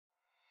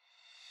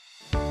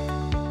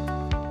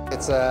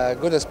it's a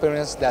good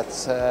experience that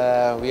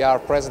we are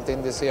present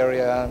in this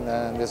area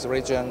and this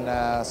region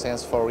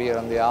since 4 years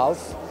and a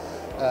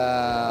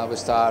half. We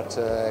start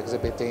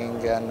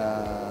exhibiting and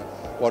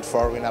World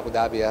Forum in Abu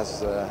Dhabi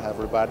as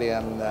everybody,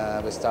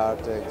 and we start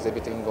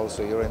exhibiting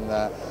also here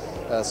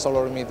in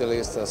Solar Middle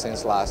East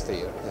since last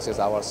year. This is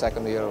our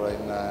second year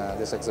in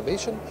this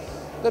exhibition.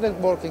 The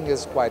networking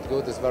is quite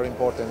good. It's very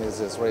important in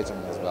this region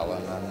as well,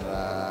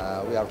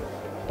 and we are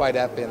quite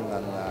happy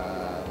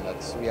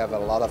that we have a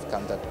lot of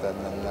contact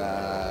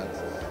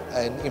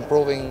and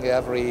improving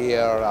every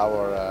year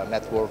our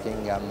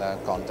networking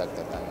and contact.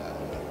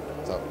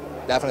 So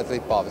definitely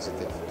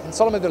positive. In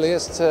Solar Middle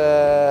East,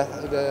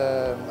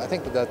 I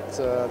think that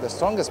the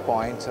strongest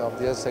point of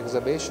this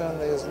exhibition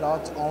is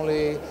not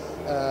only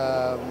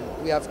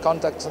we have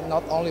contacts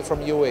not only from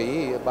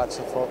UAE but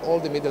for all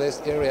the Middle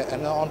East area,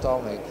 and not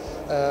only.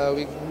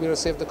 We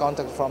received the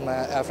contact from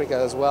Africa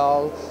as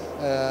well,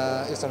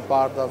 eastern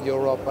part of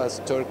Europe,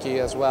 as Turkey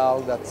as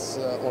well, that's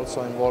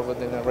also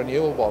involved in a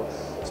renewable.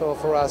 So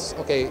for us,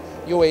 okay,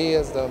 UAE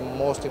is the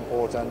most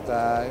important,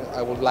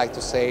 I would like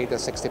to say the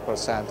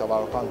 60% of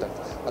our contact,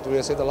 but we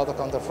received a lot of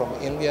contact from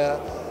India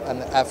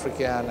and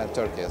Africa and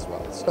Turkey as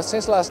well. But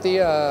since last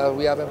year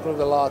we have improved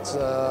a lot,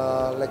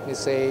 let me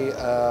say,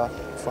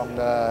 from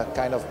the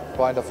kind of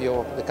point of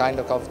view, the kind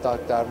of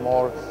contact are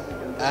more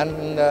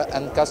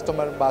and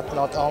customer, but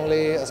not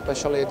only,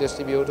 especially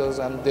distributors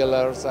and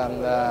dealers,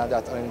 and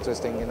that are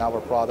interesting in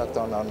our product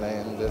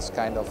in this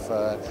kind of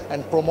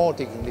and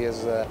promoting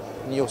this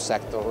new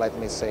sector, let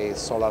me say,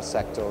 solar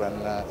sector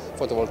and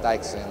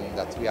photovoltaics, in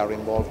that we are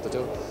involved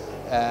too,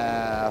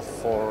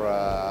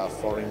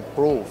 for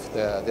improve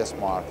this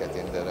market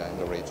in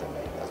the region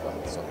as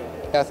well. So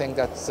I think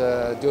that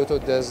due to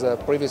this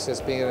previous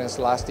experience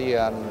last year,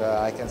 and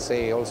I can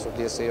say also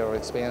this year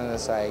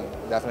experience, I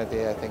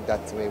think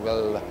that we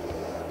will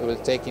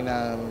take in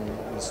a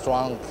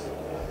strong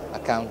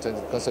account and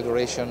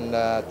consideration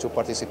to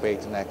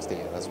participate next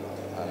year as well.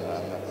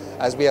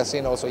 And as we have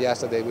seen also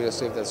yesterday, we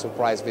received a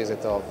surprise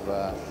visit of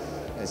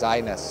His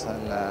Highness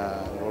and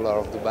ruler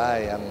of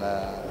Dubai,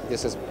 and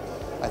this is,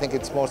 I think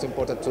it's most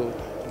important to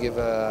give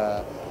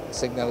a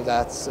signal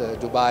that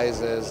Dubai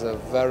is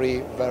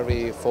very,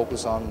 very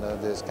focused on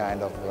this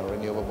kind of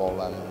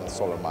renewable and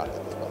solar market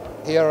as well.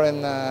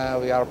 Here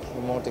we are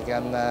promoting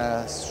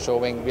and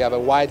showing we have a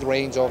wide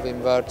range of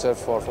inverter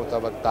for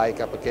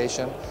photovoltaic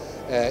application.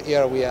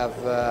 Here we have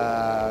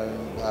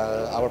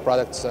our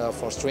products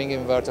for string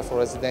inverter for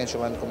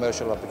residential and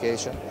commercial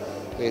application,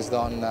 based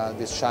on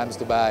this Shams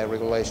Dubai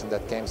regulation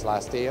that came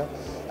last year.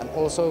 And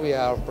also we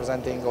are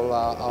presenting all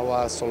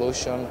our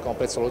solution,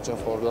 complete solution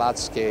for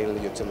large-scale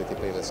utility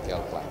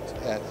scale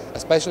plant,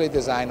 especially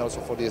designed also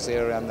for this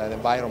area and the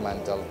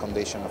environmental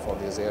condition for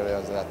these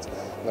areas that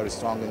very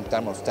strong in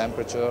terms of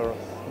temperature,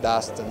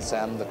 dust and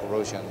sand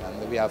corrosion.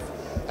 And we have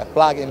a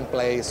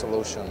plug-and-play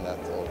solution that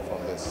for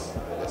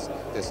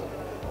this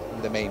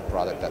the main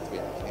product that we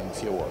have in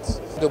fuels.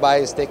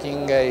 Dubai is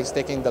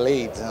taking the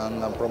lead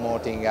on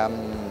promoting.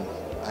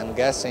 I'm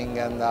guessing,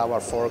 and our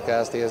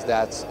forecast is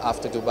that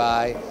after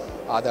Dubai,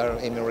 other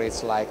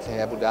Emirates like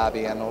Abu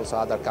Dhabi and also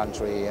other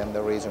countries in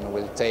the region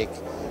will take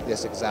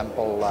this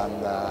example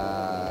and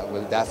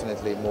will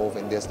definitely move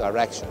in this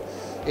direction.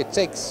 It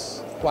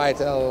takes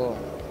quite a,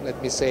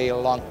 let me say, a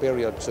long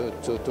period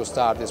to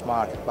start this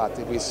market, but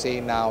we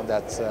see now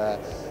that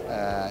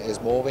is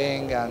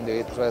moving, and the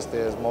interest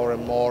is more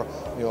and more,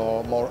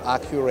 more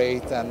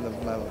accurate, and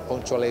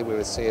punctually we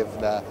receive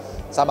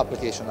some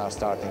applications are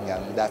starting,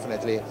 and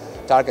definitely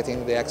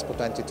targeting the Expo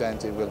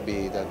 2020 will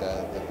be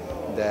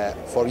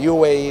for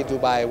UAE,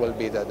 Dubai will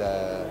be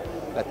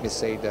let me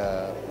say,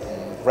 the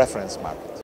reference market.